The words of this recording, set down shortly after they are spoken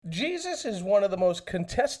Jesus is one of the most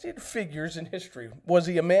contested figures in history. Was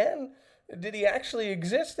he a man? Did he actually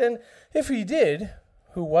exist? And if he did,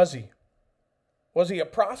 who was he? Was he a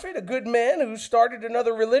prophet, a good man who started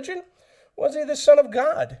another religion? Was he the Son of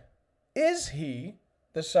God? Is he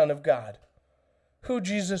the Son of God? Who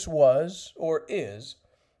Jesus was or is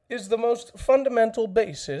the most fundamental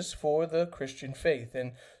basis for the Christian faith.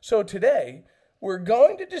 And so today, we're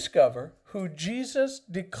going to discover who Jesus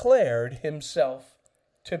declared himself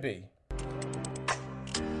to be.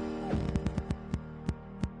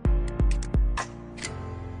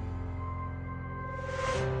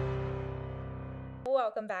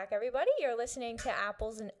 Welcome back, everybody. You're listening to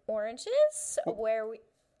Apples and Oranges, where we...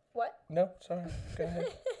 What? No, sorry. Go ahead.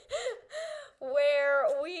 where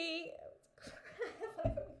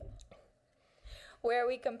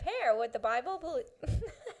we compare what the Bible believes.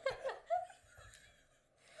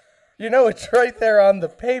 You know, it's right there on the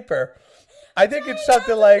paper. I think it's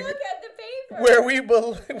something like Look at the paper. where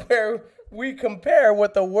we compare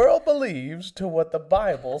what the world believes to what the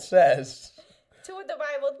Bible says. To what the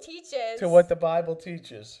Bible teaches. To what the Bible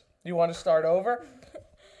teaches. You want to start over?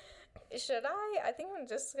 Should I? I think I'm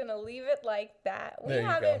just going to leave it like that. We There you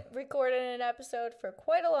haven't go. recorded an episode for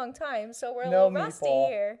quite a long time, so we're a No, little rusty Meatball.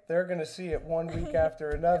 here. They're going to see it one week after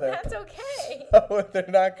another. That's okay. They're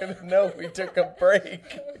not going to know we took a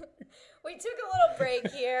break. We took a little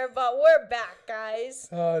break here, but we're back, guys.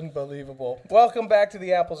 Unbelievable. Welcome back to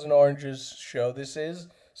the Apples and Oranges show. This is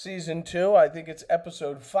season 2. I think it's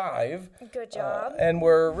episode 5. Good job. And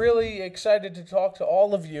we're really excited to talk to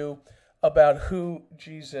all of you about who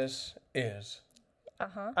Jesus is.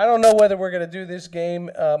 I don't know whether we're going to do this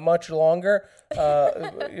game much longer,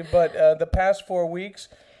 but the past 4 weeks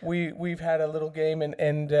we've had a little game,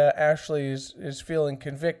 and Ashley is feeling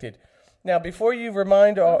convicted. Now, before you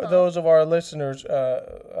remind those of our listeners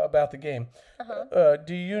about the game,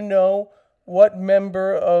 do you know what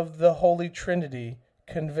member of the Holy Trinity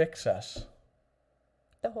convicts us?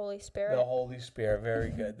 The Holy Spirit. The Holy Spirit.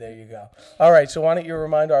 Very good. There you go. All right. So why don't you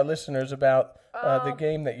remind our listeners about the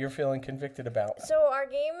game that you're feeling convicted about? So our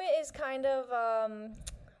game is kind of,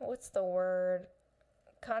 what's the word?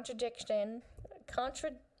 Contradicting.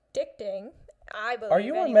 I believe. Are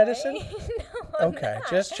you on anyway. medicine? No, I'm Okay, not.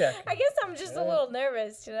 just checking. I guess I'm just a little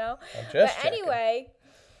nervous, you know. I'm just but checking. anyway,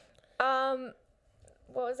 what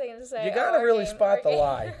was I going to say? You got to really spot the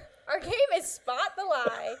lie. Our game is spot the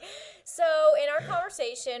lie. So in our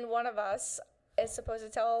conversation, one of us is supposed to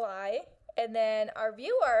tell a lie. And then our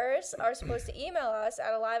viewers are supposed to email us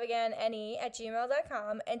at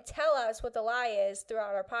aliveagainne@gmail.com and tell us what the lie is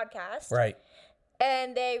throughout our podcast. Right.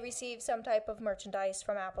 And they receive some type of merchandise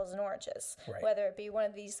from Apples and Oranges, Right. whether it be one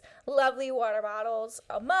of these lovely water bottles,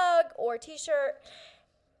 a mug, or a t-shirt.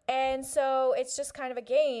 And so it's just kind of a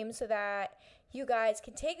game so that you guys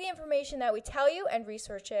can take the information that we tell you and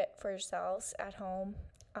research it for yourselves at home.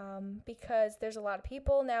 Because there's a lot of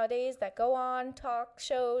people nowadays that go on talk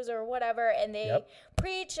shows or whatever, and they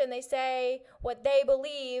preach and they say what they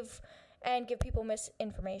believe and give people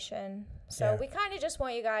misinformation. So we kind of just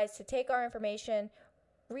want you guys to take our information,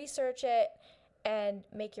 research it, and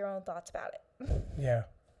make your own thoughts about it. Yeah.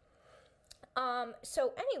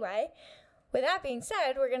 So anyway, with that being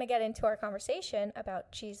said, we're going to get into our conversation about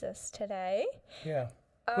Jesus today. Yeah.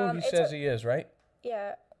 Who he says he is, right?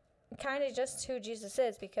 Yeah, kind of just who Jesus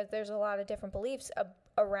is, because there's a lot of different beliefs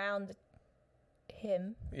around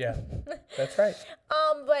him. Yeah. That's right.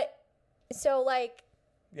 But so like,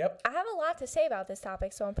 Yep. I have a lot to say about this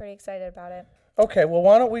topic, so I'm pretty excited about it. Okay, well,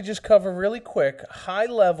 why don't we just cover really quick, high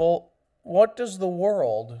level, what does the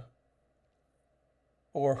world,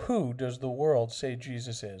 or who does the world say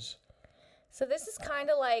Jesus is? So this is kind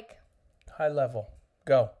of like... High level.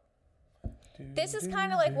 Go. This is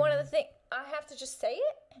kind of like one of the things... I have to just say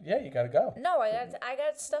it? Yeah, you got to go. No, I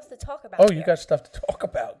got stuff to talk about. Oh, you got stuff to talk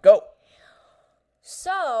about. Go.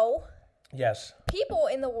 So, Yes. people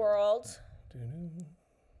in the world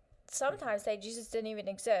sometimes say Jesus didn't even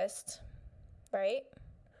exist, right?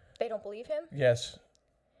 They don't believe him, Yes.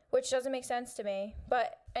 which doesn't make sense to me.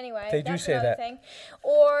 But anyway, They do that's say another that. thing.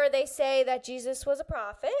 Or they say that Jesus was a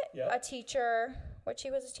prophet, Yep. a teacher, which he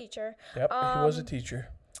was a teacher. Yep, he was a teacher.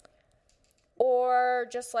 Or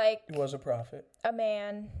just like He was a prophet. a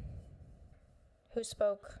man who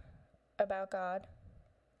spoke about God.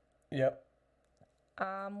 Yep.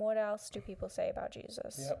 What else do people say about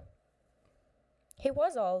Jesus? Yep. He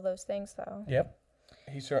was all of those things, though. Yep.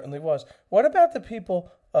 He certainly was. What about the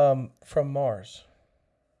people from Mars?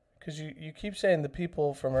 Because you keep saying the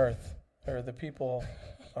people from Earth, or the people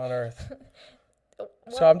on Earth.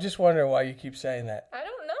 So I'm just wondering why you keep saying that. I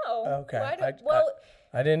don't know. Okay. Why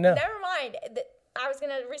I didn't know. never mind. I was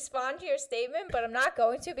going to respond to your statement, but I'm not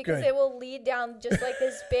going to because Good. it will lead down just like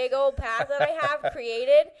this big old path that I have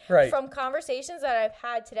created Right. from conversations that I've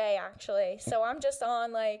had today, actually. So I'm just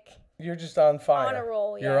on like, You're just on fire. On a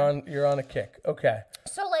roll, You're on a kick. Okay.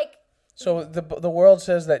 so like, So the world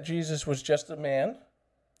says that Jesus was just a man.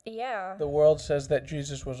 yeah. The world says that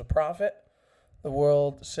Jesus was a prophet. The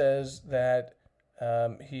world says that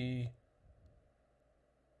he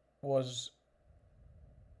was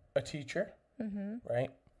a teacher, right?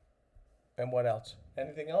 And what else?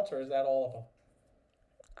 Anything else, or is that all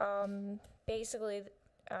of them? Basically,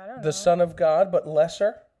 I don't know. The Son of God, but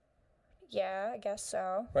lesser, Yeah, I guess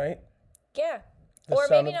so. right? Yeah. The Or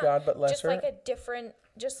Son maybe of not, God, but lesser. just like a different,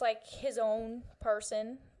 just like his own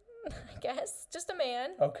person, I guess. Just a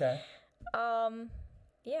man. Okay,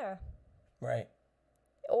 Yeah. right,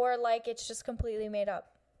 Or like it's just completely made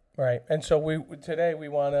up. right. And so today we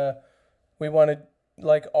want to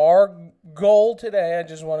like our goal today. I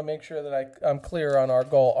just want to make sure that I'm clear on our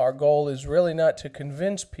goal. Our goal is really not to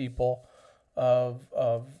convince people of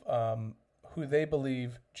who they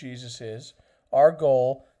believe Jesus is. Our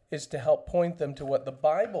goal is to help point them to what the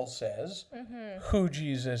Bible says, who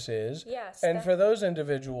Jesus is, Yes. and for those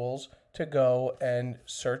individuals to go and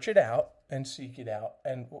search it out and seek it out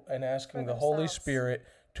and asking the Holy themselves. Spirit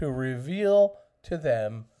to reveal to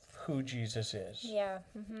them who Jesus is. Yeah.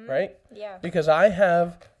 Right? Yeah. Because I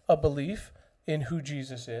have a belief in who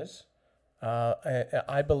Jesus is.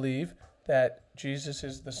 I believe that Jesus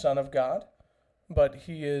is the Son of God, but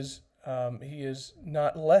he is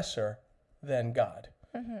not lesser than God.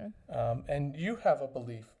 And you have a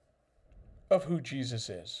belief of who Jesus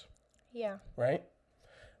is, Yeah. right?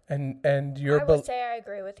 And your I would say I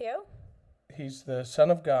agree with you. he's the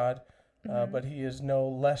Son of God, but he is no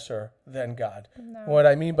lesser than God. What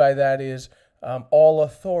I mean by that is all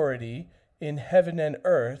authority in heaven and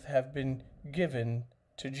earth have been given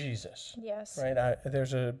to Jesus. Yes. Right?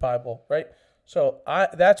 There's a Bible, right? So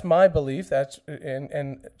that's my belief.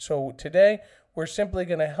 And so today we're simply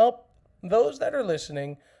going to help those that are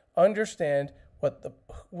listening understand what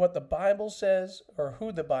the Bible says, or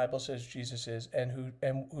who the Bible says Jesus is, and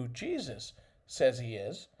who Jesus says he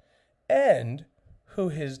is, and who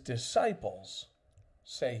his disciples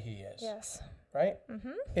say he is. Yes. Right?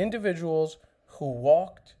 Individuals who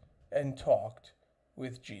walked and talked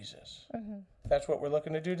with Jesus. That's what we're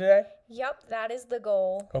looking to do today? Yep, that is the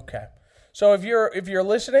goal. Okay. So if you're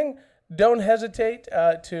listening, don't hesitate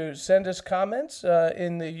to send us comments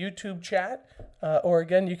in the YouTube chat. Or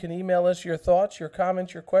again, you can email us your thoughts, your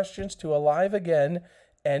comments, your questions to aliveagain,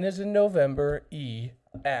 N as in November,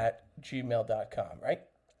 @gmail.com, right?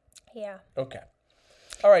 Yeah. Okay.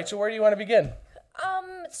 All right, so where do you want to begin?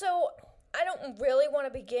 So I don't really want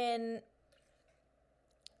to begin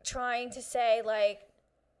trying to say like,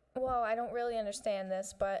 well, I don't really understand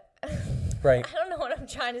this, but Right. I don't know what I'm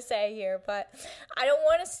trying to say here, but I don't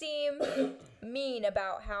want to seem mean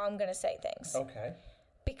about how I'm going to say things. Okay.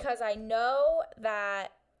 Because I know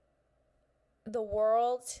that the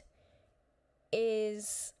world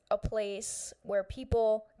is a place where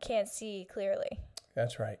people can't see clearly.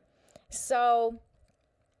 That's right. So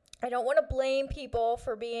I don't want to blame people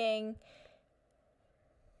for being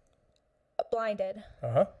blinded.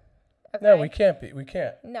 Uh-huh. Okay? No, we can't be. We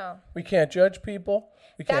can't. No. We can't judge people.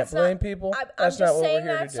 We can't blame people. I'm That's just not what we're saying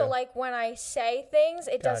here that to do. so like when I say things,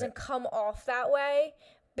 it Got doesn't it. come off that way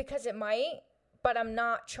because it might, but I'm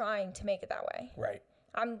not trying to make it that way. Right.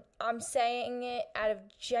 I'm saying it out of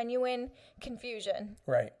genuine confusion.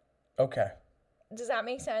 Right. Okay. Does that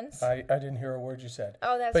make sense? I didn't hear a word you said.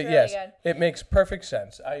 Oh, that's but really yes, good. it makes perfect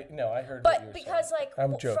sense. I heard what you But were because saying. like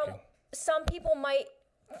I'm joking. some people might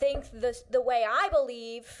think the way I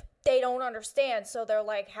believe, they don't understand. So they're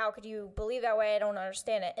like, how could you believe that way? I don't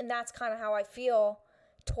understand it. And that's kind of how I feel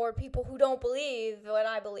toward people who don't believe what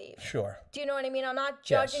I believe. Sure. Do you know what I mean? I'm not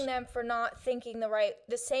judging Yes. them for not thinking the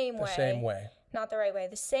same way. The same way. Not the right way,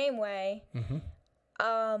 the same way. Mm-hmm.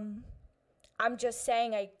 I'm just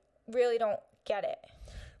saying I really don't get it.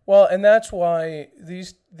 Well, and that's why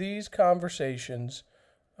these conversations,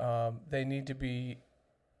 they need to be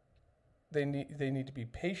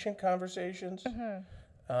patient conversations.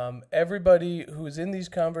 Everybody who's in these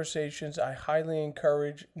conversations, I highly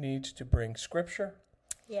encourage, needs to bring scripture.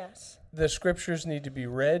 Yes. The scriptures need to be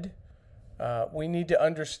read. We need to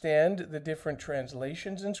understand the different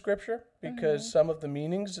translations in scripture because some of the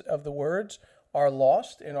meanings of the words are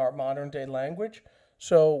lost in our modern day language.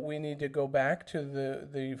 So we need to go back to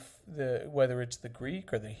the whether it's the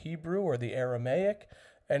Greek or the Hebrew or the Aramaic,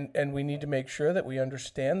 and we need to make sure that we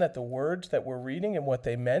understand that the words that we're reading and what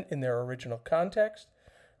they meant in their original context.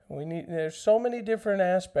 There's so many different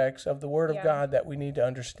aspects of the Word of Yeah. God that we need to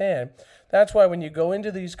understand. That's why when you go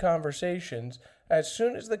into these conversations, as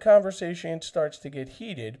soon as the conversation starts to get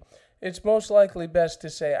heated, it's most likely best to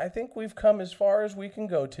say, I think we've come as far as we can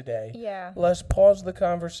go today. Yeah. Let's pause the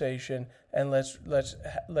conversation and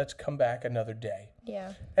let's come back another day.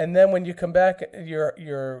 Yeah. And then when you come back,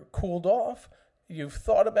 you're cooled off. You've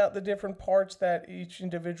thought about the different parts that each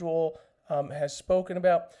individual has spoken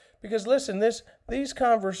about. Because listen, these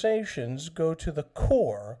conversations go to the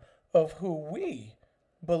core of who we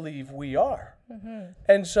believe we are. Mm-hmm.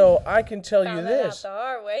 And so I can tell you this. Found that out the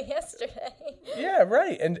hard way yesterday. Yeah,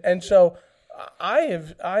 right. And so I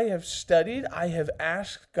have studied, I have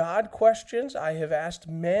asked God questions, I have asked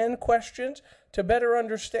man questions to better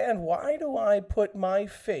understand, why do I put my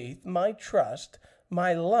faith, my trust,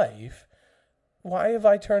 my life, why have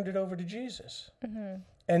I turned it over to Jesus? Mm-hmm.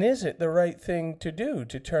 And is it the right thing to do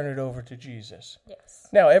to turn it over to Jesus? Yes.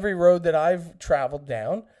 Now, every road that I've traveled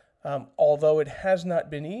down, although it has not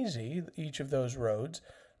been easy, each of those roads,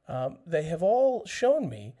 they have all shown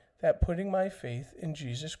me that putting my faith in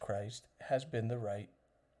Jesus Christ has been the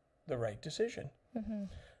right decision.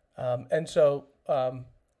 Mm-hmm. And so,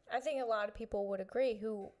 I think a lot of people would agree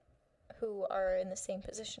who are in the same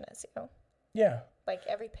position as you. Yeah. Like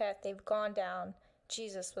every path they've gone down,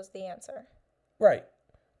 Jesus was the answer. Right,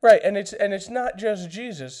 and it's not just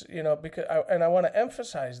Jesus, because I want to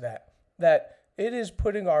emphasize that it is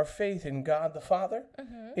putting our faith in God the Father,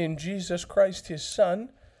 mm-hmm. in Jesus Christ His Son,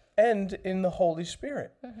 and in the Holy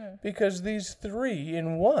Spirit, mm-hmm. because these three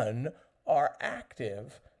in one are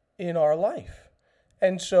active in our life,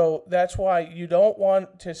 and so that's why you don't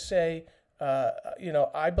want to say,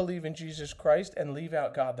 I believe in Jesus Christ and leave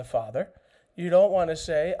out God the Father. You don't want to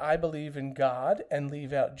say, I believe in God and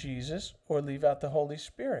leave out Jesus or leave out the Holy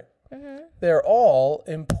Spirit. Mm-hmm. They're all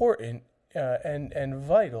important and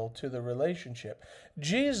vital to the relationship.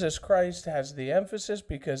 Jesus Christ has the emphasis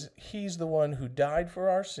because He's the one who died for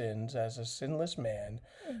our sins as a sinless man.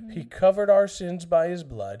 Mm-hmm. He covered our sins by His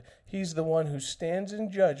blood. He's the one who stands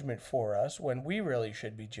in judgment for us when we really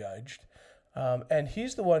should be judged. And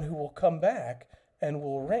He's the one who will come back and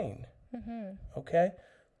will reign. Mm-hmm. Okay?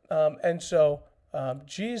 And so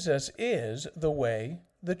Jesus is the way,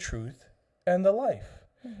 the truth, and the life.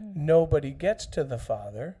 Mm-hmm. Nobody gets to the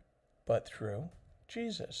Father but through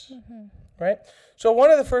Jesus. Mm-hmm. Right? So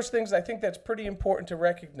one of the first things I think that's pretty important to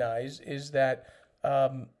recognize is that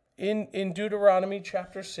in Deuteronomy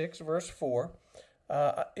chapter 6, verse 4,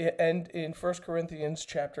 and in 1 Corinthians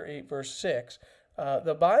chapter 8, verse 6,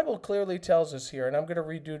 the Bible clearly tells us here, and I'm going to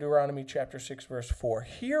read Deuteronomy chapter 6, verse 4,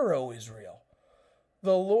 Hear, O Israel,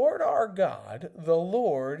 the Lord our God, the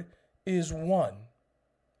Lord is one.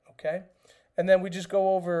 Okay? And then we just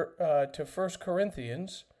go over to 1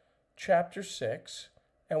 Corinthians chapter 6.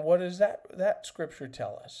 And what does that scripture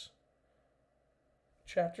tell us?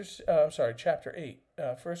 Chapter 8.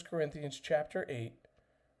 1 Corinthians chapter 8,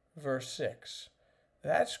 verse 6.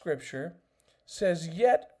 That scripture says,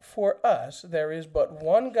 Yet for us there is but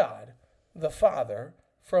one God, the Father,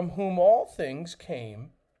 from whom all things came,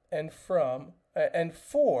 and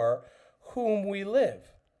for whom we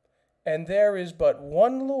live. And there is but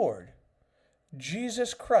one Lord,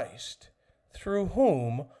 Jesus Christ, through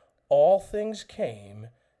whom all things came,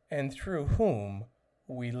 and through whom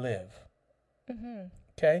we live. Mm-hmm.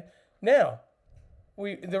 Okay? Now,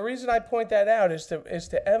 the reason I point that out is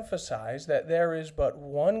to emphasize that there is but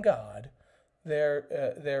one God.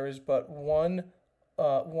 There is but one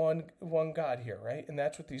God here, right? And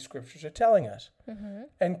that's what these scriptures are telling us. Mm-hmm.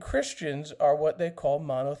 And Christians are what they call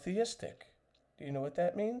monotheistic. Do you know what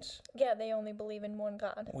that means? Yeah, they only believe in one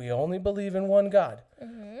God. We only believe in one God.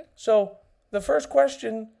 Mm-hmm. So the first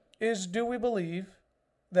question is, do we believe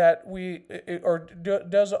that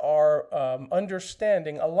does our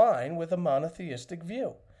understanding align with a monotheistic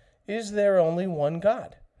view? Is there only one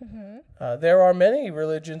God? Mm-hmm. There are many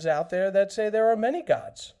religions out there that say there are many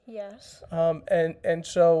gods. Yes. And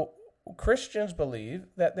so Christians believe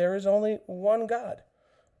that there is only one God.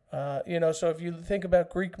 So if you think about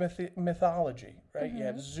Greek mythology, right? Mm-hmm. You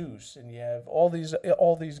have Zeus, and you have all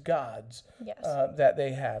these gods. Yes. That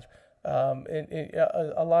they have.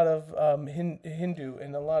 A lot of Hindu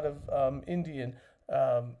and a lot of Indian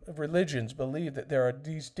religions believe that there are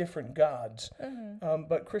these different gods. Mm-hmm.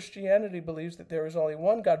 But Christianity believes that there is only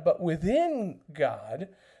one God. But within God,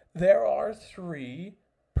 there are three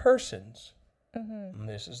persons. Mm-hmm. And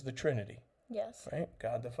this is the Trinity. Yes. Right?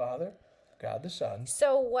 God the Father, God the Son.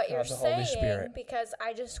 So what God you're the Holy saying, Spirit. because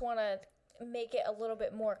I just want to make it a little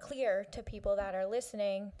bit more clear to people that are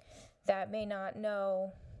listening that may not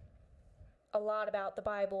know a lot about the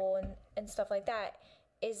Bible and stuff like that.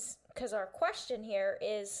 is because our question here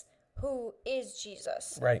is, who is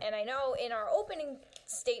Jesus? Right. And I know in our opening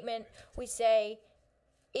statement we say,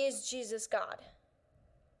 is Jesus God?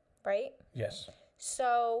 Right? Yes.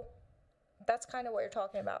 So that's kind of what you're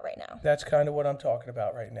talking about right now. That's kind of what I'm talking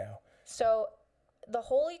about right now. So the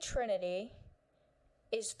Holy Trinity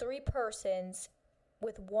is 3 persons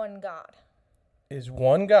with one God. Is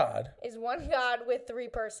one God. Is one God with 3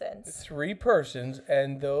 persons. 3 persons,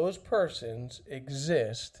 and those persons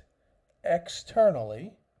exist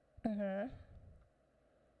externally,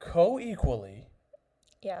 co-equally,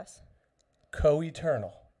 Yes.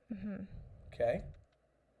 co-eternal. Okay?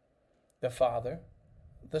 The Father,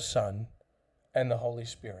 the Son, and the Holy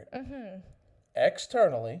Spirit.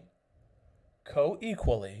 Externally,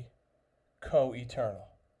 co-equally, co-eternal.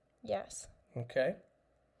 Yes. Okay?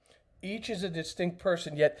 Each is a distinct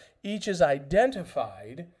person, yet each is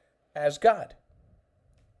identified as God.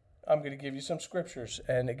 I'm going to give you some scriptures,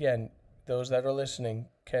 and again, those that are listening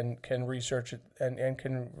can research it and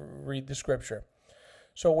can read the scripture.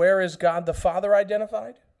 So where is God the Father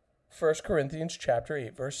identified? 1 Corinthians chapter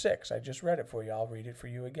 8, verse 6. I just read it for you. I'll read it for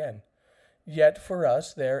you again. Yet for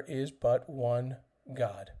us there is but one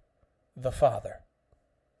God, the Father.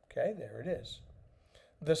 Okay, there it is.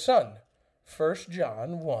 The Son, 1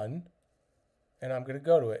 John 1, and I'm going to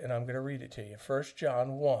go to it and I'm going to read it to you. 1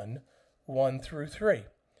 John 1, 1 through 3.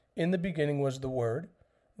 In the beginning was the Word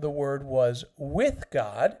was with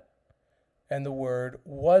God, and the Word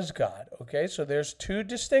was God. Okay, so there's 2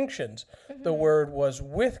 distinctions. The Word was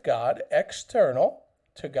with God, external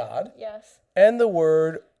to God. Yes. And the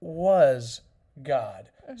Word was God.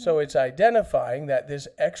 So it's identifying that this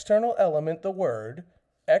external element, the Word,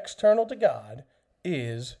 external to God,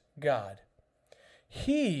 is God.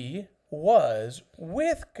 He was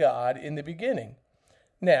with God in the beginning.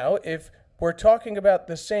 Now, if we're talking about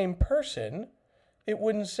the same person, it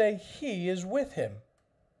wouldn't say he is with him.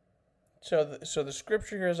 So the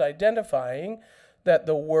scripture here is identifying that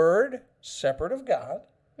the Word, separate of God,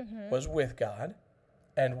 was with God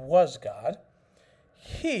and was God.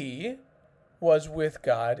 He was with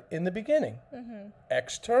God in the beginning,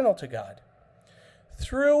 external to God.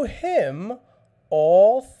 Through him,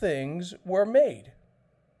 all things were made.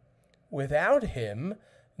 Without him,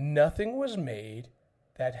 nothing was made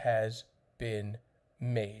that has been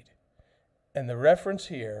made. And the reference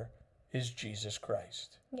here is Jesus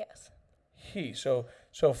Christ. Yes. He. So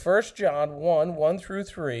 1 John 1, 1 through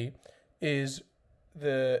 3 is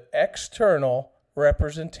the external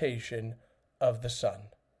representation of the Son.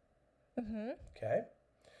 Okay?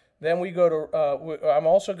 Then we go to, I'm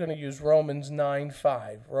also going to use Romans 9,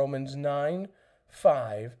 5. Romans 9,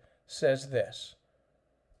 5 says this.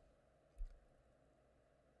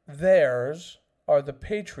 Theirs are the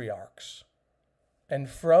patriarchs, and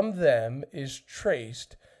from them is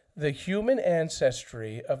traced the human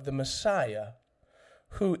ancestry of the Messiah,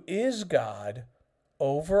 who is God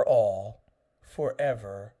over all,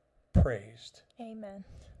 forever praised. Amen.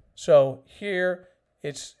 So here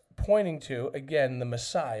it's pointing to, again, the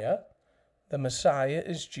Messiah. The Messiah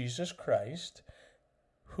is Jesus Christ,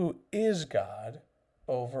 who is God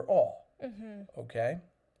over all. Okay?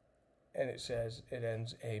 And it says, it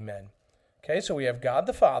ends, amen. Okay, so we have God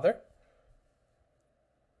the Father,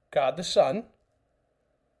 God the Son,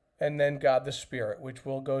 and then God the Spirit, which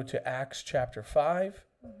will go to Acts chapter 5.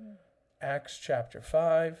 Acts chapter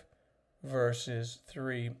 5, verses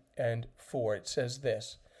 3 and 4. It says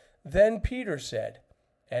this, Then Peter said,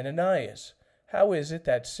 Ananias, how is it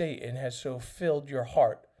that Satan has so filled your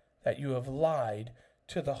heart that you have lied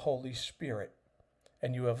to the Holy Spirit?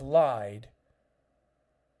 And you have lied.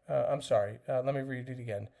 Let me read it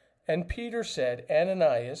again. And Peter said,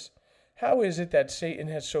 Ananias, how is it that Satan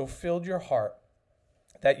has so filled your heart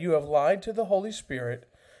that you have lied to the Holy Spirit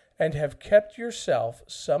and have kept yourself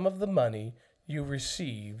some of the money you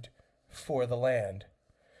received for the land?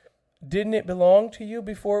 Didn't it belong to you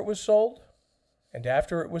before it was sold? And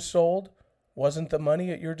after it was sold, wasn't the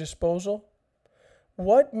money at your disposal?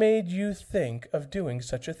 What made you think of doing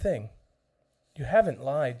such a thing? You haven't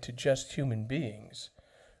lied to just human beings,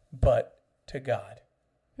 but to God.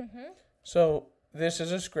 So this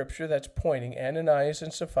is a scripture that's pointing Ananias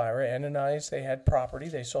and Sapphira. Ananias, they had property.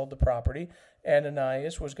 They sold the property.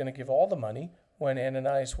 Ananias was going to give all the money. When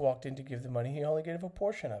Ananias walked in to give the money, he only gave a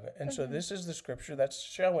portion of it. And so this is the scripture that's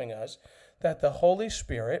showing us that the Holy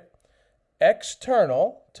Spirit,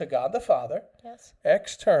 external to God the Father,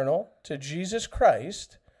 external to Jesus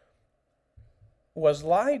Christ, was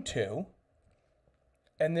lied to.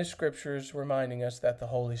 And this scripture is reminding us that the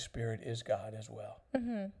Holy Spirit is God as well.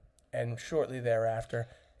 And shortly thereafter,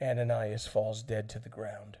 Ananias falls dead to the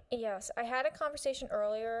ground. Yes, I had a conversation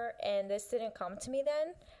earlier, and this didn't come to me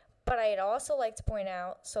then, but I'd also like to point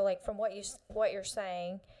out, so like from what you're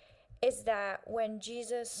saying, is that when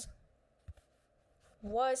Jesus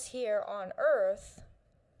was here on earth,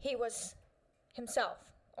 he was himself,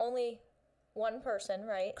 only one person,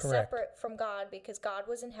 right? Correct. Separate from God, because God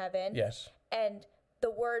was in heaven. Yes. And the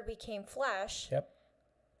Word became flesh. Yep.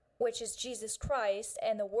 Which is Jesus Christ,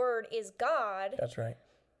 and the Word is God. That's right.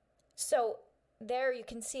 So there you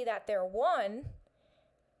can see that they're one.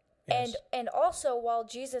 Yes. And also while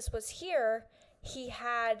Jesus was here, he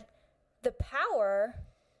had the power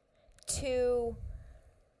to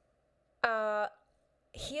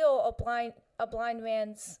heal a blind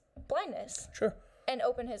man's blindness. Sure. And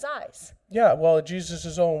open his eyes. Yeah, well,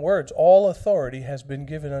 Jesus' own words, all authority has been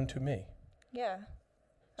given unto me. Yeah.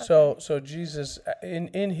 Okay. So Jesus,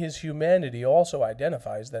 in his humanity, also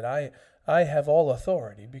identifies that I have all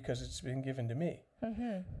authority because it's been given to me.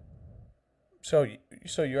 Mm-hmm. So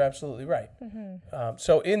you're absolutely right. Mm-hmm.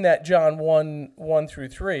 So in that John 1 through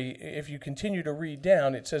 3, if you continue to read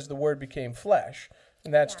down, it says the Word became flesh,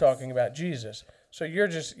 and that's talking about Jesus. So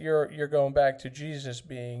you're going back to Jesus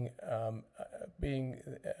being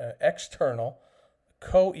external,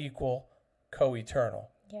 co-equal, co-eternal.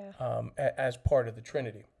 Yeah. As part of the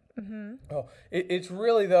Trinity. Mm-hmm. Oh, it's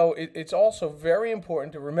really, though, it's also very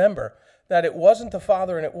important to remember that it wasn't the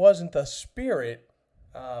Father and it wasn't the Spirit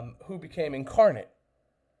who became incarnate.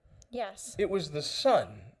 Yes. It was the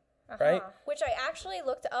Son, right? Which I actually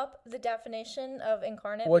looked up the definition of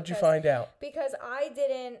incarnate. What'd you find out? Because I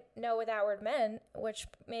didn't know what that word meant, which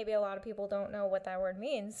maybe a lot of people don't know what that word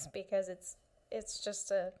means, because it's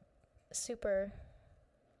just a super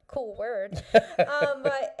cool word.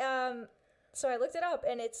 So I looked it up,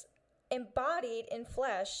 and it's embodied in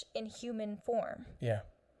flesh in human form. Yeah.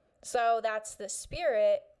 So that's the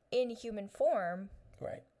Spirit in human form.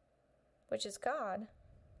 Right. Which is God.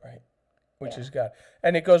 Right. Which is God.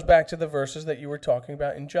 And it goes back to the verses that you were talking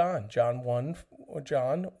about in John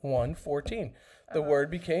 1:14. The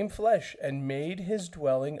Word became flesh and made his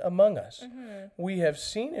dwelling among us. Mm-hmm. We have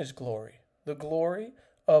seen his glory, the glory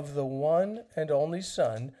of the one and only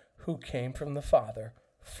Son who came from the Father,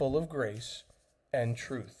 full of grace and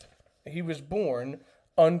truth. He was born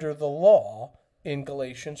under the law in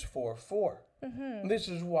Galatians 4:4. Mm-hmm. This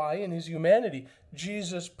is why in his humanity,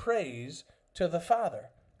 Jesus prays to the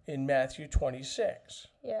Father in Matthew 26.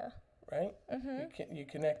 Yeah. Right? Mm-hmm. You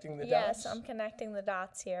connecting the dots? Yes, I'm connecting the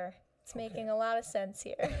dots here. It's making a lot of sense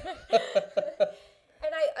here. And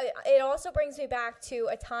it also brings me back to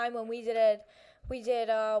a time when we did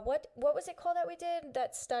what was it called that we did?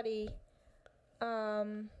 That study.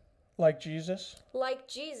 Like Jesus? Like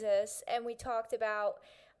Jesus, and we talked about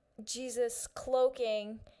Jesus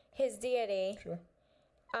cloaking his deity. Sure.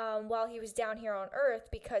 While he was down here on earth,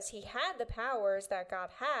 because he had the powers that God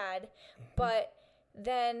had, but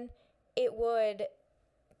then it would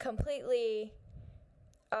completely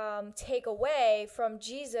take away from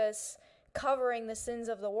Jesus covering the sins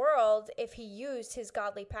of the world if he used his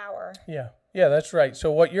godly power. Yeah, that's right.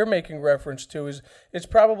 So what you're making reference to is it's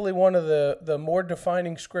probably one of the more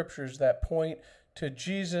defining scriptures that point to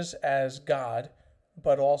Jesus as God,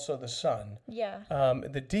 but also the Son. Yeah.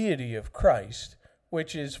 The deity of Christ,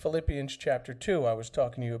 which is Philippians chapter 2. I was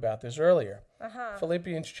talking to you about this earlier.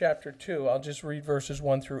 Philippians chapter 2, I'll just read verses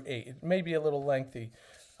 1 through 8. It may be a little lengthy,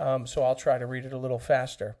 so I'll try to read it a little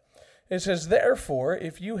faster. It says, "Therefore,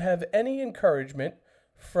 if you have any encouragement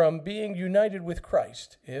from being united with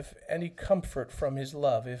Christ, if any comfort from his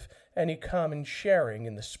love, if any common sharing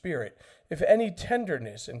in the Spirit, if any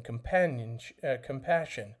tenderness and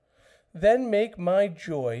compassion, then make my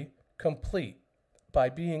joy complete by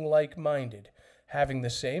being like-minded, having the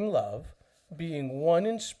same love, being one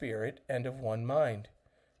in spirit and of one mind.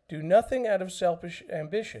 Do nothing out of selfish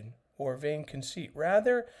ambition or vain conceit.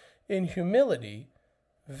 Rather, in humility,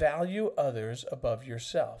 value others above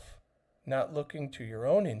yourself, not looking to your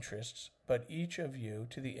own interests, but each of you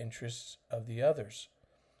to the interests of the others.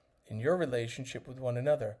 In your relationship with one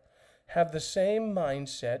another, have the same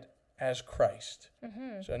mindset as Christ."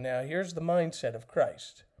 Mm-hmm. So now here's the mindset of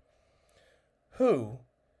Christ, who,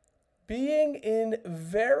 being in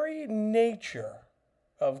very nature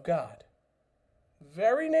of God,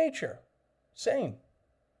 very nature, same,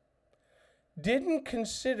 didn't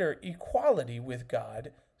consider equality with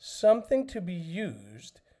God something to be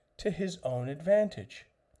used to his own advantage.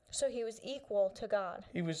 So he was equal to God.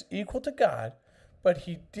 He was equal to God, but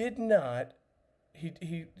he didn't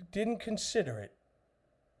consider it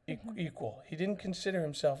equal. He didn't consider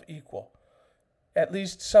himself equal. At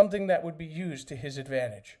least something that would be used to his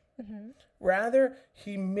advantage. Rather,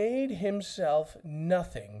 he made himself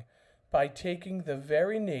nothing by taking the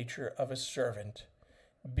very nature of a servant,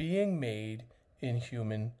 being made in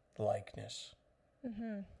human likeness.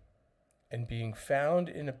 And being found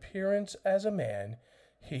in appearance as a man,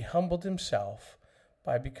 he humbled himself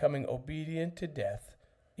by becoming obedient to death,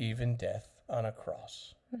 even death on a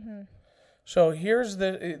cross. So here's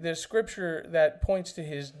the scripture that points to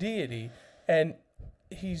his deity, and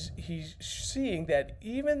he's seeing that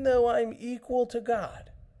even though I'm equal to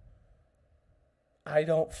God, I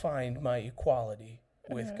don't find my equality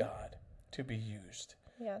with God to be used.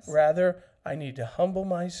 Yes. Rather, I need to humble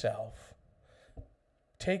myself,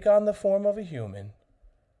 take on the form of a human,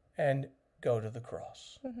 and go to the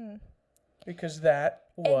cross. Because that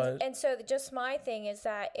was... And so just my thing is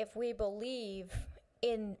that if we believe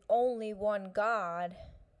in only one God,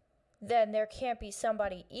 then there can't be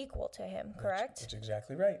somebody equal to him, correct? That's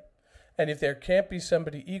exactly right. And if there can't be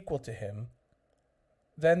somebody equal to him,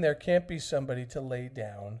 then there can't be somebody to lay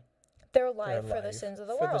down their life for the sins of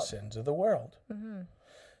the world. For the sins of the world.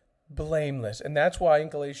 Blameless. And that's why in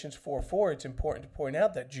Galatians 4:4, it's important to point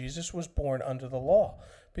out that Jesus was born under the law,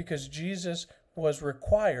 because Jesus was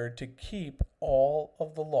required to keep all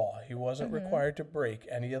of the law. He wasn't required to break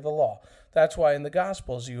any of the law. That's why in the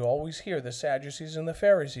Gospels you always hear the Sadducees and the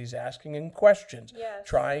Pharisees asking him questions,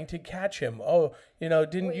 trying to catch him. Oh,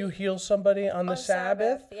 didn't you heal somebody on the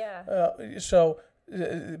Sabbath? Yeah.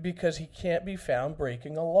 Because he can't be found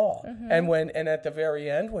breaking a law. And at the very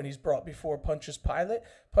end, when he's brought before Pontius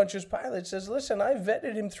Pilate says, listen, I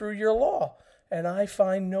vetted him through your law, and I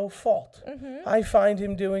find no fault. I find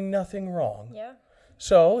him doing nothing wrong. Yeah.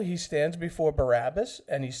 So he stands before Barabbas,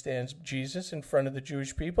 and he stands Jesus in front of the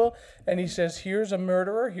Jewish people, and he says, here's a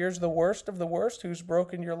murderer, here's the worst of the worst who's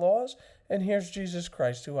broken your laws, and here's Jesus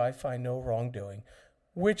Christ, who I find no wrongdoing.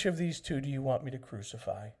 Which of these two do you want me to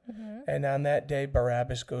crucify? And on that day,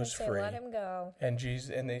 Barabbas goes free. Let him go. And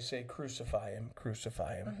they say, crucify him.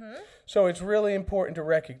 So it's really important to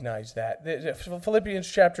recognize that.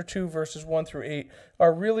 Philippians chapter 2, verses 1 through 8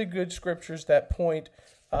 are really good scriptures that point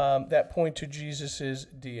to Jesus'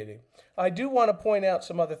 deity. I do want to point out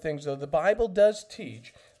some other things, though. The Bible does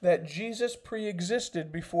teach that Jesus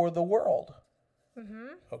pre-existed before the world.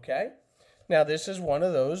 Okay? Now, this is one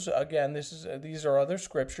of those, again, these are other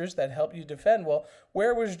scriptures that help you defend. Well,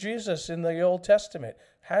 where was Jesus in the Old Testament?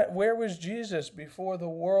 Where was Jesus before the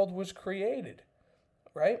world was created?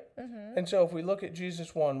 Right? And so if we look at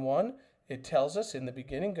Jesus 1:1, it tells us in the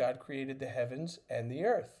beginning God created the heavens and the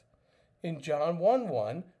earth. In John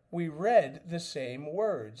 1:1, we read the same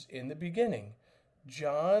words in the beginning.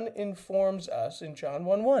 John informs us in John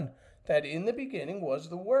 1:1 that in the beginning was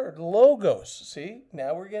the word, logos. See,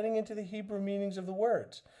 now we're getting into the Hebrew meanings of the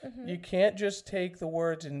words. You can't just take the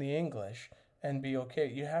words in the English and be okay.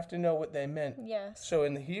 You have to know what they meant. Yes. So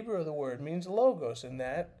in the Hebrew, the word means logos, and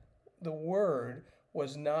that the word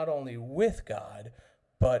was not only with God,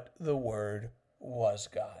 but the word was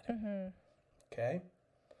God. Okay?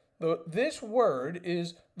 This word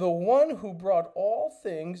is the one who brought all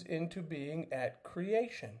things into being at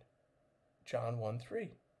creation. John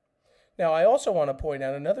 1:3. Now, I also want to point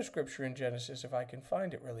out another scripture in Genesis, if I can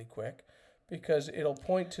find it really quick, because it'll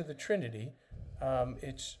point to the Trinity.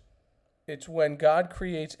 It's when God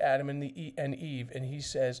creates Adam and Eve, and he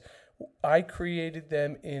says, I created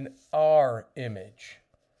them in our image,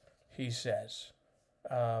 he says.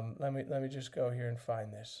 Let me just go here and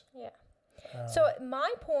find this. Yeah. So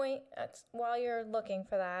my point, while you're looking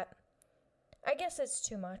for that, I guess it's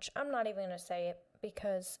too much. I'm not even going to say it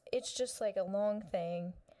because it's just like a long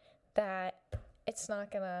thing that it's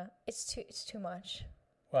too much.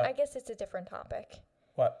 What? I guess it's a different topic.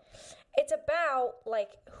 What? It's about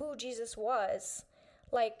like who Jesus was.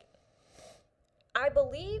 Like, I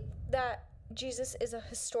believe that Jesus is a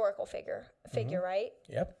historical figure, right?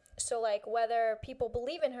 Yep. So like whether people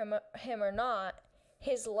believe in him or not,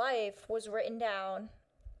 his life was written down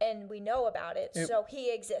and we know about it. So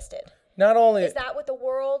he existed. Not only is that what the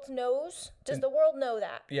world knows? Does the world know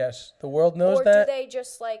that? Yes, the world knows or that. Or do they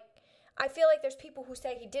just like? I feel like there's people who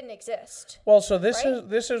say he didn't exist. Well, so this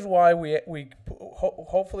is why we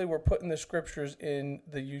hopefully we're putting the scriptures in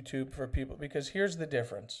the YouTube for people, because here's the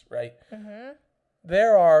difference, right?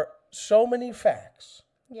 There are so many facts.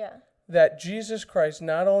 Yeah. That Jesus Christ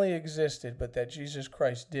not only existed, but that Jesus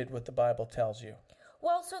Christ did what the Bible tells you.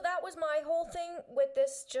 Well, so that was my whole thing with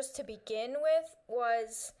this, just to begin with,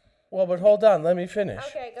 was... Well, but hold on, let me finish.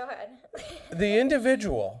 Okay, go ahead. The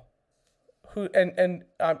individual who, and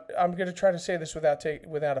I'm going to try to say this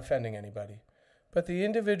without offending anybody, but the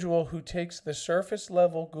individual who takes the surface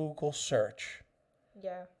level Google search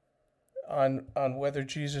on whether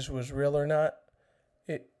Jesus was real or not,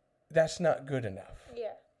 that's not good enough.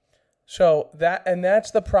 Yeah. So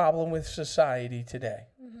that's the problem with society today.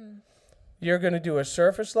 Mm-hmm. You're going to do a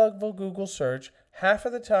surface level Google search. Half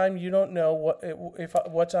of the time, you don't know if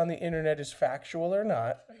what's on the internet is factual or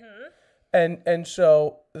not. Mm-hmm. And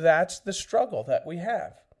so that's the struggle that we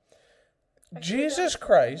have. Jesus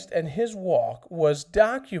Christ and his walk was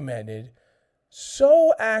documented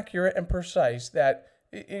so accurate and precise that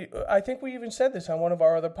I think we even said this on one of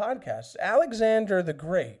our other podcasts. Alexander the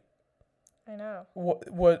Great, I know,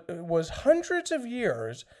 was hundreds of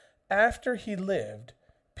years after he lived,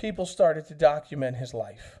 people started to document his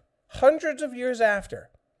life. Hundreds of years after.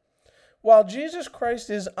 While Jesus Christ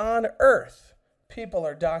is on earth, people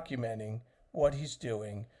are documenting what he's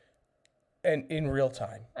doing and in real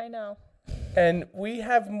time. I know. And we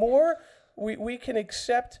have more, we can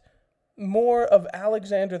accept more of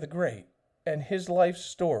Alexander the Great and his life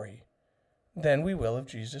story than we will of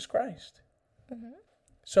Jesus Christ. Mm-hmm.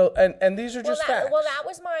 So, and these are just facts. Well,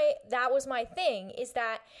 that was my thing, is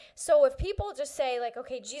that, so if people just say, like,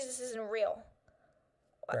 okay, Jesus isn't real,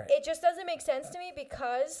 right, it just doesn't make sense to me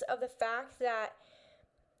because of the fact that,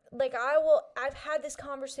 like, I've had this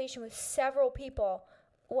conversation with several people.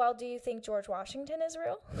 Well, do you think George Washington is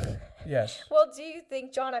real? Yes. Well, do you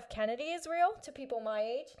think John F. Kennedy is real to people my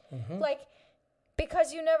age? Mm-hmm. Like,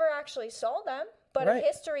 because you never actually saw them, but right, a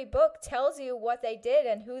history book tells you what they did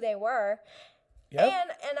and who they were. Yep.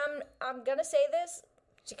 And I'm gonna say this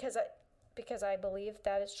because I believe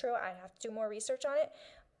that is true. I have to do more research on it.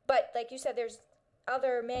 But like you said, there's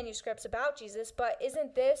other manuscripts about Jesus. But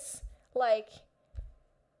isn't this like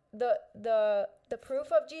the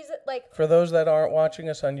proof of Jesus? Like, for those that aren't watching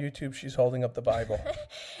us on YouTube, she's holding up the Bible.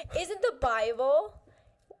 Isn't the Bible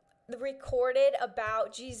recorded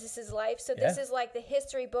about Jesus's life? So this is like the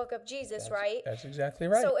history book of Jesus, right? That's exactly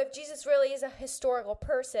right. So if Jesus really is a historical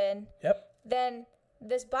person, yep, then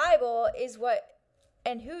this Bible is what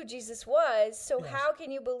and who Jesus was. So how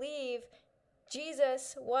can you believe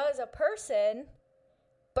Jesus was a person,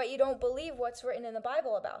 but you don't believe what's written in the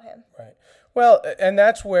Bible about him? Right. Well, and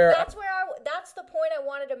that's the point I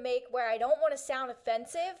wanted to make, where I don't want to sound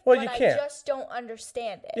offensive, well, but you can't. I just don't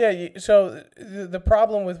understand it. Yeah. So the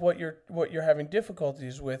problem with what you're having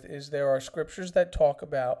difficulties with is there are scriptures that talk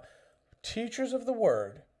about teachers of the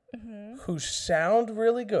word mm-hmm. who sound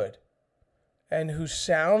really good and who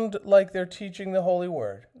sound like they're teaching the Holy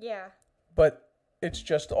Word. Yeah. But it's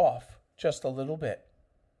just off, just a little bit.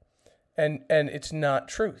 And it's not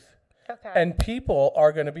truth. Okay. And people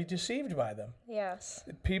are going to be deceived by them. Yes.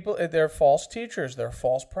 People, they're false teachers, they're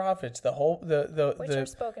false prophets. Which are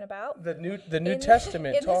spoken about. The New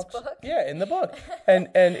Testament in talks. This book? Yeah, in the book. and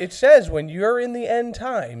it says when you're in the end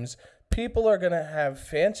times, people are going to have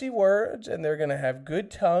fancy words and they're going to have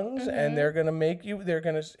good tongues mm-hmm. and they're going to make you.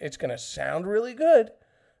 It's going to sound really good,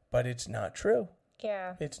 but it's not true.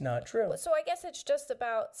 Yeah. It's not true. So I guess it's just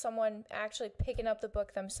about someone actually picking up the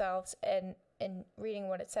book themselves and reading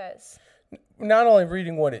what it says. Not only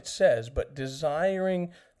reading what it says, but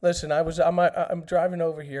desiring. Listen, I'm driving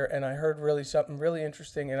over here and I heard something really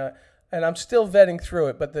interesting, and I'm still vetting through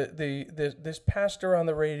it. But this pastor on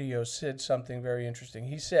the radio said something very interesting.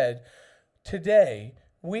 He said, "Today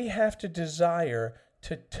we have to desire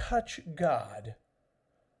to touch God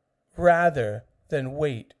rather than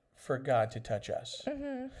wait for God to touch us."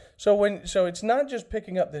 Mm-hmm. So it's not just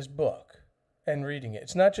picking up this book and reading it.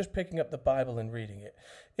 It's not just picking up the Bible and reading it.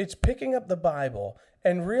 It's picking up the Bible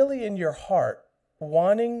and really in your heart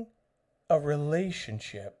wanting a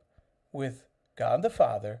relationship with God the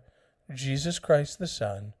Father, Jesus Christ the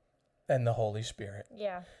Son, and the Holy Spirit.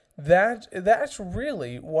 Yeah. That's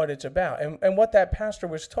really what it's about. And what that pastor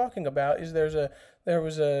was talking about is there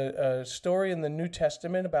was a story in the New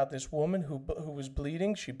Testament about this woman who was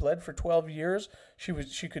bleeding. She bled for 12 years.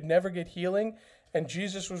 She could never get healing. And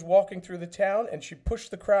Jesus was walking through the town, and she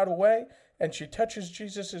pushed the crowd away, and she touches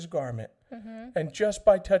Jesus' garment. Mm-hmm. And just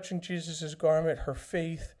by touching Jesus' garment, her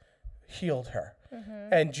faith healed her.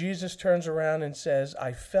 Mm-hmm. And Jesus turns around and says,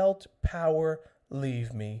 "I felt power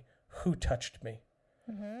leave me. Who touched me?"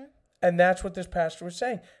 Mm-hmm. And that's what this pastor was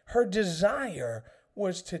saying. Her desire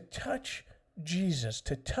was to touch Jesus,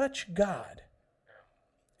 to touch God.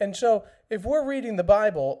 And so if we're reading the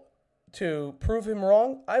Bible to prove him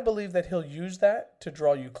wrong, I believe that he'll use that to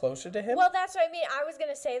draw you closer to him. Well, that's what I mean. I was going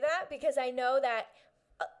to say that because I know that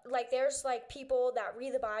there's people that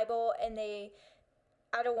read the Bible and I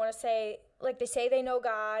don't want to say, they say they know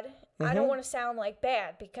God. Mm-hmm. I don't want to sound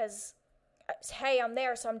bad because, hey, I'm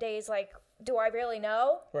there some days, do I really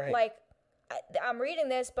know? Right. I'm reading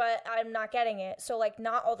this, but I'm not getting it. So, like,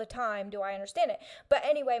 not all the time do I understand it. But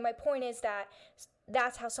anyway, my point is that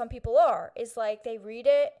that's how some people are. Is like they read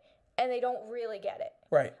it and they don't really get it.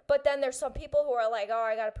 Right. But then there's some people who are like, oh,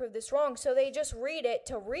 I got to prove this wrong. So they just read it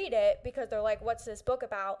to read it because they're like, what's this book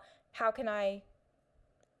about? How can I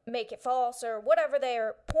make it false or whatever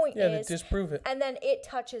their point Yeah, is? to disprove it. And then it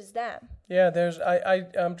touches them. Yeah,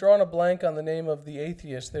 I'm drawing a blank on the name of the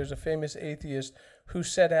atheist. There's a famous atheist who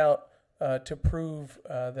set out to prove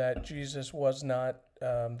that Jesus was not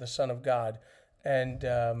the Son of God, and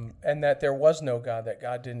that there was no God, that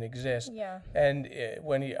God didn't exist. Yeah. And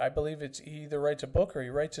when I believe he either writes a book or he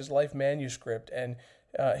writes his life manuscript, and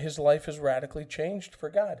his life is radically changed for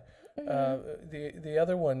God. The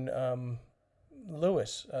other one,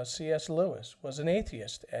 C.S. Lewis, was an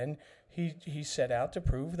atheist, and he set out to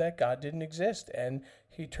prove that God didn't exist, and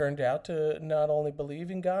he turned out to not only believe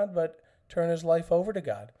in God, but turn his life over to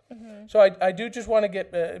God. So I do just want to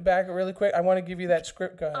get back really quick. I want to give you that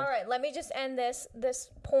script. Go ahead. All right, let me just end this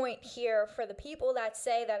point here for the people that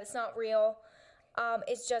say that it's not real.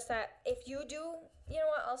 It's just that if you do, you know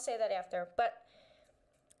what, I'll say that after. But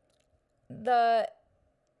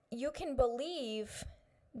you can believe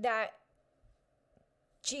that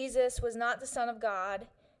Jesus was not the Son of God,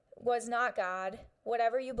 was not God,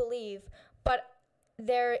 whatever you believe, but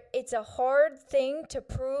it's a hard thing to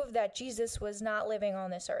prove that Jesus was not living on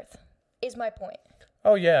this earth, is my point.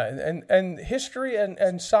 Oh yeah, and history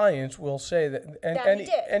and science will say that, That he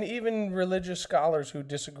did. And even religious scholars who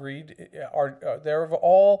disagreed they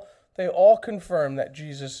all confirm that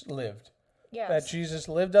Jesus lived. Yes. That Jesus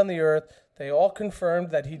lived on the earth. They all confirmed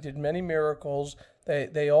that he did many miracles.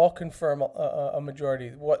 They all confirm a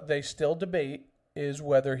majority. What they still debate is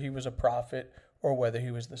whether he was a prophet or whether he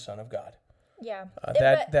was the Son of God. Yeah.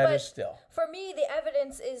 That is still. For me, the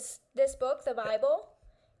evidence is this book, the Bible,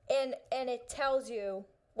 and it tells you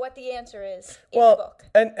what the answer is in the book.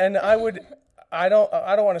 And I don't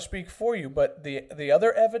want to speak for you, but the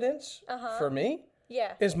other evidence for me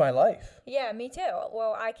is my life. Yeah, me too.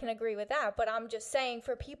 Well, I can agree with that, but I'm just saying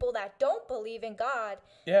for people that don't believe in God,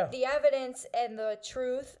 the evidence and the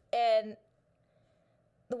truth and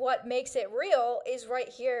what makes it real is right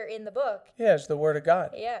here in the book. Yeah, it's the Word of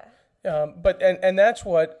God. Yeah. But that's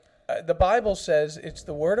what the Bible says. It's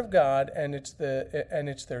the Word of God, and it's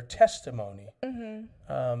their testimony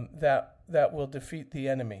that will defeat the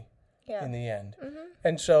enemy in the end.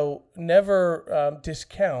 And so, never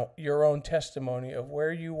discount your own testimony of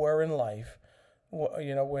where you were in life.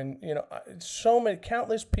 So many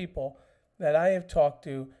countless people that I have talked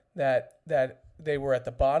to that they were at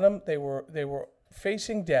the bottom. They were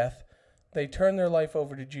facing death. They turned their life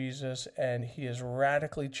over to Jesus, and he has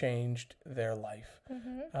radically changed their life.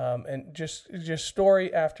 And just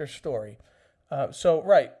story after story.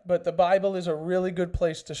 But the Bible is a really good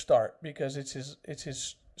place to start because it's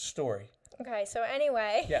his story. Okay, so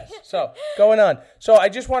anyway. Yes, so going on. So I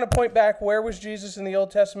just want to point back, where was Jesus in the Old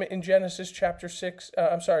Testament? In Genesis chapter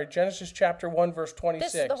 1, verse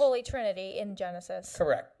 26. This is the Holy Trinity in Genesis.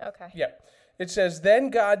 Correct. Okay. Yep. It says, "Then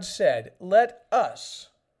God said, 'Let us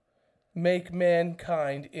make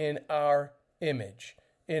mankind in our image,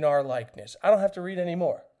 in our likeness.'" I don't have to read any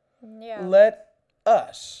more. Yeah. "Let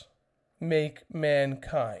us make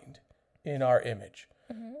mankind in our image."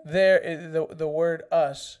 There is the word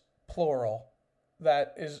 "us," plural,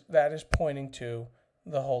 that is pointing to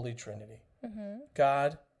the Holy Trinity.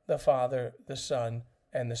 God, the Father, the Son,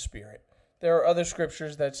 and the Spirit. There are other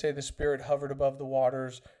scriptures that say the Spirit hovered above the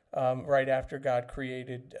waters right after God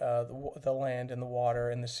created the land and the water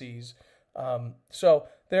and the seas. So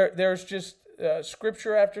there's just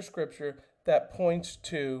scripture after scripture that points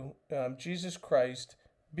to Jesus Christ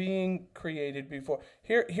being created before.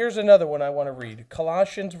 Here's another one I want to read.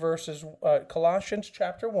 Colossians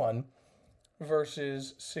chapter 1, verse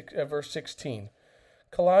 16.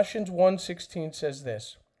 Colossians 1:16 says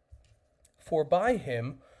this: "For by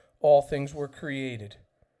him all things were created,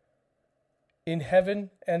 in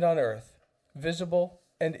heaven and on earth, visible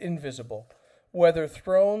and invisible, whether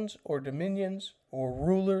thrones or dominions or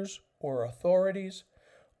rulers or authorities,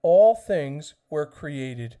 all things were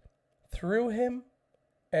created through him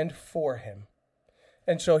and for him."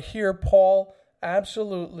 And so here Paul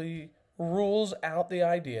absolutely rules out the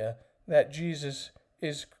idea that Jesus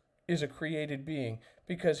is a created being,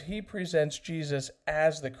 because he presents Jesus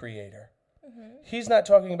as the creator. He's not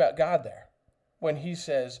talking about God there when he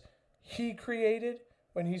says he created.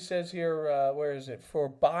 When he says here, where is it? "For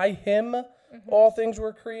by him all things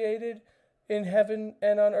were created, in heaven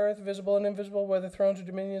and on earth, visible and invisible, whether thrones or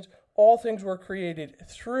dominions. All things were created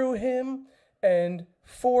through him and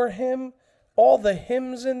for him." All the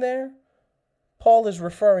hymns in there Paul is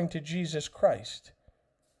referring to Jesus Christ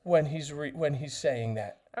when he's saying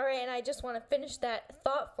that. All right, and I just want to finish that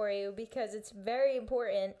thought for you because it's very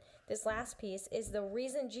important. This last piece is the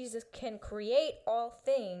reason Jesus can create all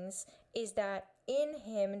things is that in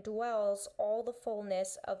him dwells all the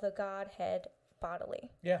fullness of the Godhead bodily.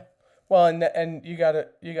 Yeah. Well, and you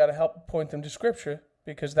gotta help point them to Scripture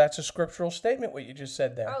because that's a scriptural statement. What you just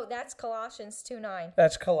said there. Oh, that's Colossians 2:9.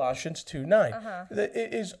 That's Colossians 2:9.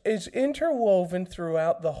 It is interwoven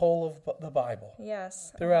throughout the whole of the Bible.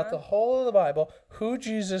 Yes. Throughout the whole of the Bible, who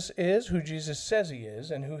Jesus is, who Jesus says he is,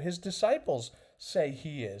 and who his disciples say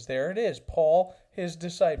he is. There it is. Paul, his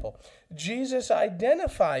disciple. Jesus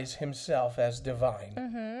identifies himself as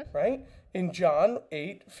divine. Right? In John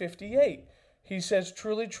 8:58. He says,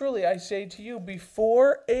 truly, truly, I say to you,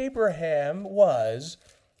 before Abraham was,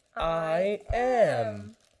 I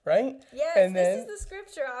am. Right? Yes, and this then, is the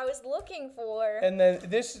scripture I was looking for. And then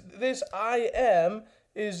this I am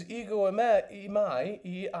is ego emai,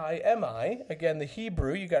 E-I-M-I. Again, the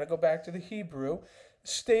Hebrew, you got to go back to the Hebrew.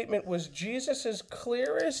 Statement was Jesus'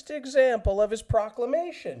 clearest example of his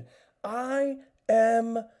proclamation. I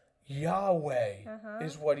am Yahweh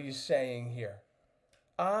is what he's saying here.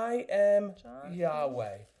 I am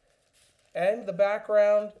Yahweh. And the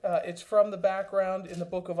background, it's from the background in the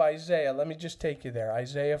book of Isaiah. Let me just take you there.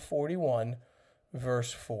 Isaiah 41,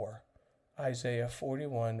 verse 4. Isaiah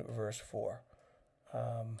 41, verse 4.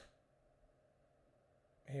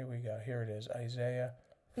 Here we go. Here it is. Isaiah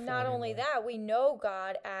 41. Not only that, we know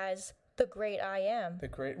God as the great I am.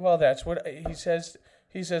 Well, that's what he says.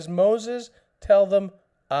 He says, Moses, tell them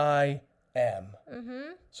I am.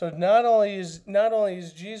 So not only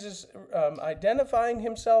is Jesus identifying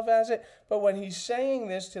himself as it, but when he's saying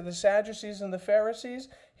this to the Sadducees and the Pharisees,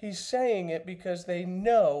 he's saying it because they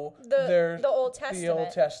know the Old Testament. The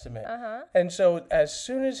Old Testament. And so as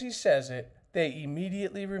soon as he says it, they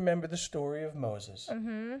immediately remember the story of Moses.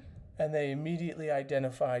 And they immediately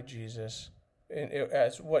identify Jesus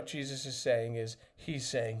as what Jesus is saying is he's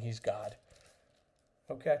saying he's God.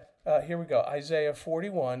 Okay, here we go. Isaiah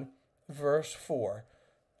 41, verse 4.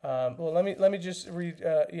 Well, let me just read.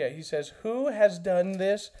 He says, "Who has done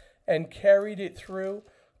this and carried it through,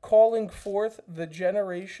 calling forth the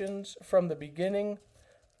generations from the beginning?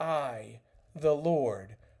 I, the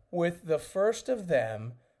Lord, with the first of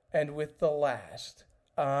them and with the last,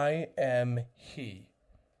 I am He."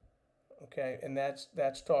 Okay, and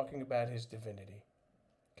that's talking about his divinity.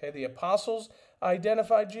 Okay, the apostles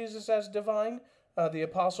identified Jesus as divine. The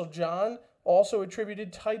apostle John also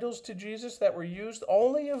attributed titles to Jesus that were used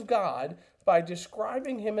only of God by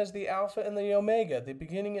describing him as the Alpha and the Omega, the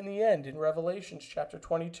beginning and the end in Revelations chapter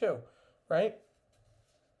 22, right?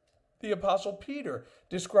 The apostle Peter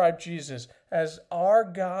described Jesus as our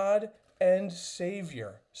God and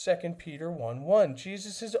Savior, 2 Peter 1:1.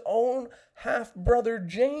 Jesus' own half-brother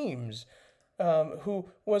James, who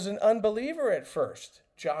was an unbeliever at first,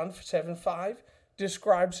 John 7:5,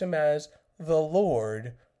 describes him as the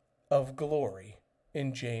Lord of glory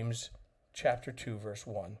in James chapter 2, verse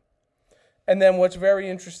 1. And then what's very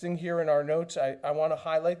interesting here in our notes, I want to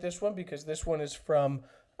highlight this one because this one is from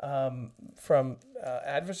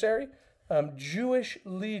Adversary. Jewish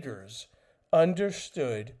leaders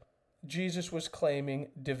understood Jesus was claiming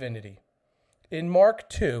divinity. In Mark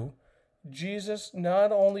 2, Jesus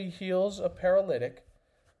not only heals a paralytic,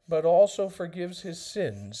 but also forgives his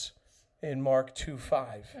sins in Mark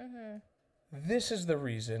 2:5. This is the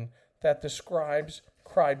reason that the scribes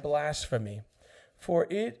cried blasphemy. For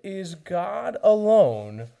it is God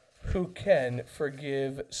alone who can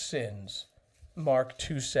forgive sins. Mark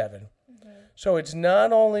 2:7. So it's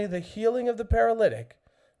not only the healing of the paralytic,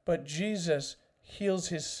 but Jesus heals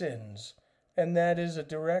his sins. And that is a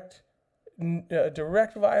direct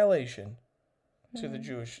violation to the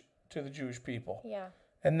Jewish people. Yeah.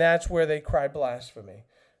 And that's where they cry blasphemy.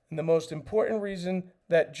 And the most important reason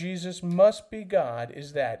that Jesus must be God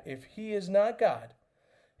is that if he is not God,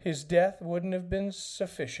 his death wouldn't have been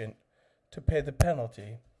sufficient to pay the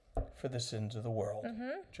penalty for the sins of the world.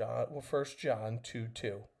 1 John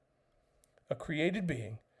 2:2. A created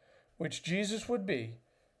being, which Jesus would be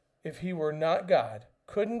if he were not God,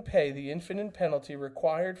 couldn't pay the infinite penalty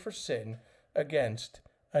required for sin against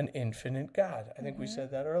an infinite God. I think we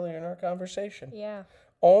said that earlier in our conversation. Yeah.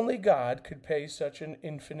 Only God could pay such an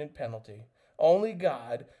infinite penalty. Only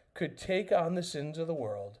God could take on the sins of the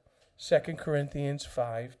world. 2 Corinthians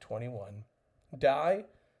 5:21. Die,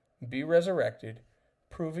 be resurrected,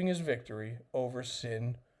 proving his victory over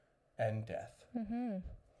sin and death.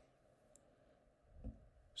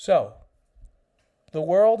 So, The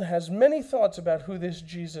world has many thoughts about who this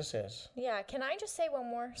Jesus is. Yeah, can I just say one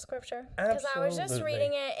more scripture? Because I was just Absolutely.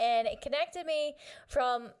 reading it and it connected me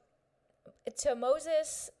to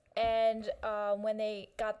Moses and when they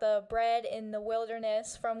got the bread in the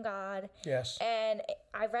wilderness from God. Yes. And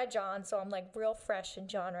I read John, so I'm like real fresh in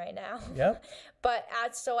John right now. Yep. But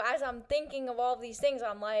as I'm thinking of all these things,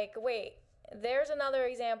 I'm like, wait, there's another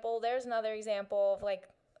example of like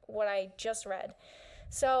what I just read.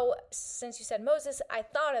 So since you said Moses, I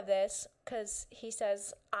thought of this because he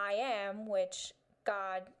says, I am, which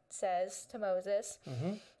God says to Moses.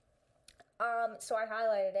 Mm-hmm. So I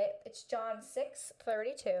highlighted it. It's John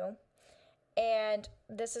 6:32. And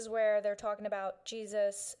this is where they're talking about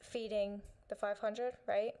Jesus feeding the 500,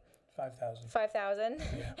 right? 5,000. 5,000.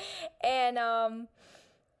 Yeah. And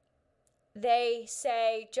they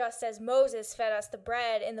say, just as Moses fed us the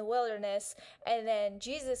bread in the wilderness, and then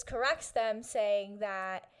Jesus corrects them saying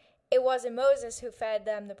that it wasn't Moses who fed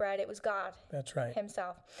them the bread, it was God That's right.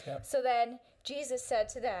 himself. Yep. So then Jesus said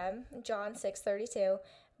to them, John 6:32,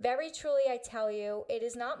 very truly I tell you, it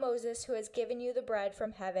is not Moses who has given you the bread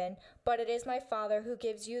from heaven, but it is my Father who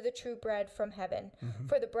gives you the true bread from heaven. Mm-hmm.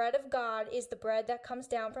 For the bread of God is the bread that comes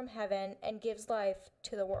down from heaven and gives life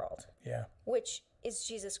to the world. Yeah. Which is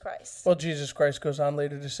Jesus Christ. Well, Jesus Christ goes on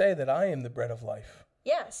later to say that I am the bread of life.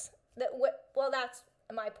 Yes. Well, that's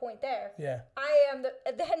my point there. Yeah.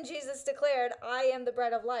 Then Jesus declared, I am the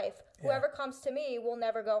bread of life. Yeah. Whoever comes to me will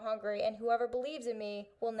never go hungry, and whoever believes in me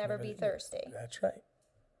will never be thirsty. That's right.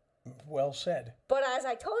 Well said. But as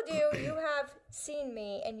I told you, you have seen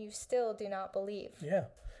me, and you still do not believe. Yeah.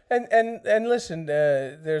 And listen,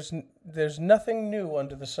 there's nothing new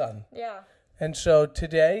under the sun. Yeah. And so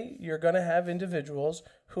today you're going to have individuals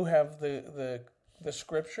who have the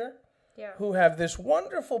scripture, Yeah. who have this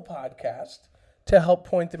wonderful podcast to help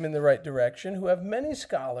point them in the right direction, who have many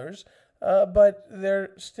scholars, but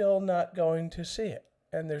they're still not going to see it,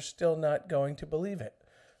 and they're still not going to believe it.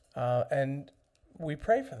 And we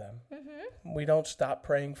pray for them. Mm-hmm. We don't stop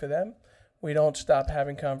praying for them. We don't stop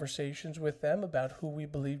having conversations with them about who we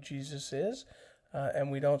believe Jesus is,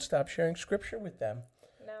 and we don't stop sharing scripture with them.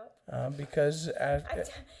 No. Because I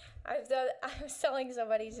was telling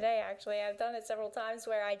somebody today, actually, I've done it several times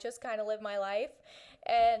where I just kind of live my life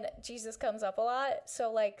and Jesus comes up a lot.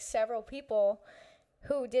 So like several people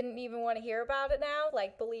who didn't even want to hear about it now,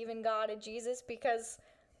 like believe in God and Jesus because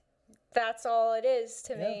that's all it is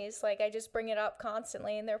to me. It's like I just bring it up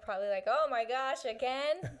constantly and they're probably like, oh my gosh,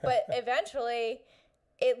 again. But eventually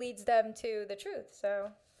it leads them to the truth. So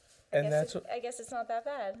I guess it's not that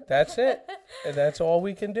bad. That's it. And that's all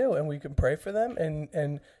we can do. And we can pray for them.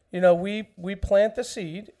 And you know, we plant the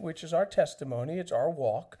seed, which is our testimony. It's our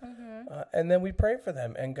walk. Mm-hmm. And then we pray for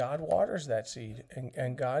them. And God waters that seed.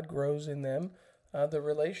 And God grows in them the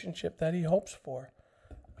relationship that he hopes for.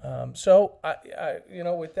 So,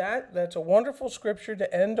 with that, that's a wonderful scripture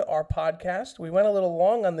to end our podcast. We went a little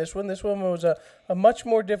long on this one. This one was a much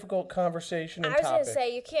more difficult conversation and topic. I was topic.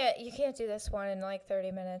 going to say, you can't do this one in like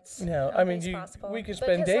 30 minutes. No, I mean, we could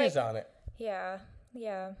spend days on it. Yeah.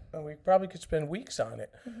 And we probably could spend weeks on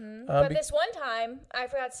it. Mm-hmm. But this one time, I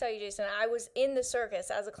forgot to tell you, Jason, I was in the circus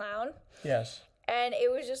as a clown. Yes. And it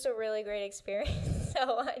was just a really great experience.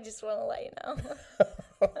 So I just want to let you know.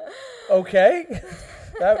 Okay.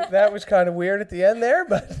 That was kind of weird at the end there,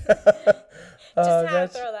 but just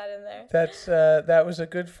had to throw that in there. That was a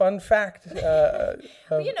good fun fact. I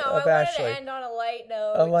wanted to end on a light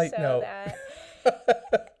note.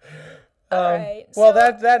 All right. Well,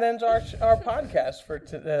 that ends our podcast for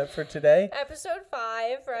today. Episode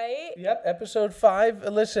 5, right? Yep, episode 5.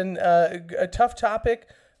 Listen, a tough topic.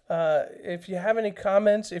 If you have any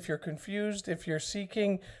comments, if you're confused, if you're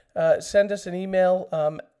seeking, send us an email.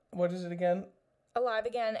 What is it again?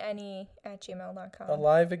 AliveAgainNE@gmail.com.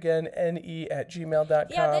 AliveAgainNE@gmail.com.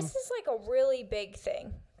 Yeah, this is like a really big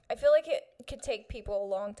thing. I feel like it could take people a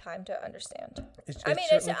long time to understand. I'm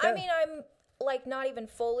like not even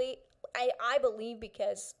fully. I believe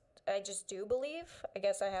because I just do believe. I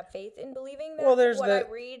guess I have faith in believing that I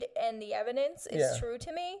read and the evidence is true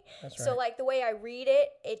to me. That's right. So like the way I read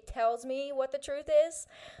it, it tells me what the truth is.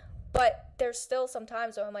 But there's still some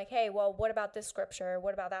times where I'm like, hey, well, what about this scripture?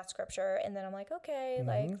 What about that scripture? And then I'm like, okay,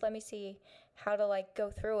 let me see how to like go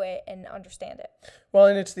through it and understand it. Well,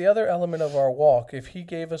 and it's the other element of our walk. If he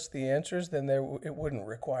gave us the answers, then it wouldn't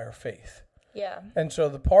require faith. Yeah. And so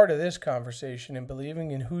the part of this conversation in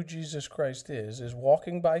believing in who Jesus Christ is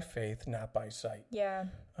walking by faith, not by sight. Yeah.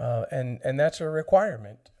 And that's a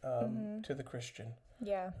requirement to the Christian.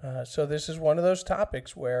 Yeah. So this is one of those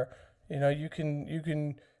topics where, you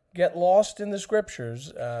can get lost in the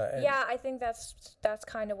scriptures. Yeah, I think that's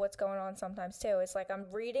kind of what's going on sometimes too. It's like I'm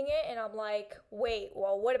reading it and I'm like, wait,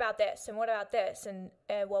 well, what about this? And what about this? And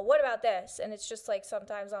well, what about this? And it's just like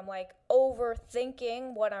sometimes I'm like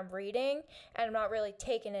overthinking what I'm reading and I'm not really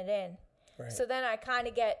taking it in. Right. So then I kind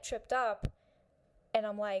of get tripped up and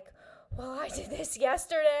I'm like, well, I did this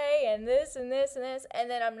yesterday and this and this and this. And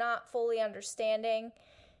then I'm not fully understanding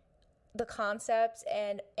the concepts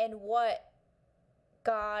and what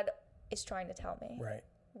God is trying to tell me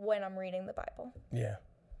when I'm reading the Bible. Yeah.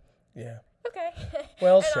 Okay.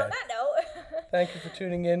 Well and said. on that note, thank you for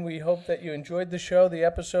tuning in. We hope that you enjoyed the show, the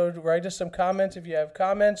episode. Write us some comments if you have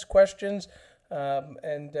comments, questions,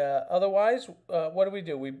 and otherwise, what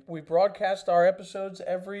do? We broadcast our episodes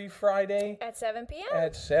every Friday at 7 p.m.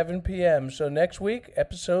 At 7 p.m. So next week,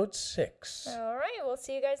 episode 6. All right. We'll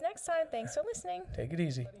see you guys next time. Thanks for listening. Take it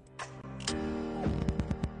easy.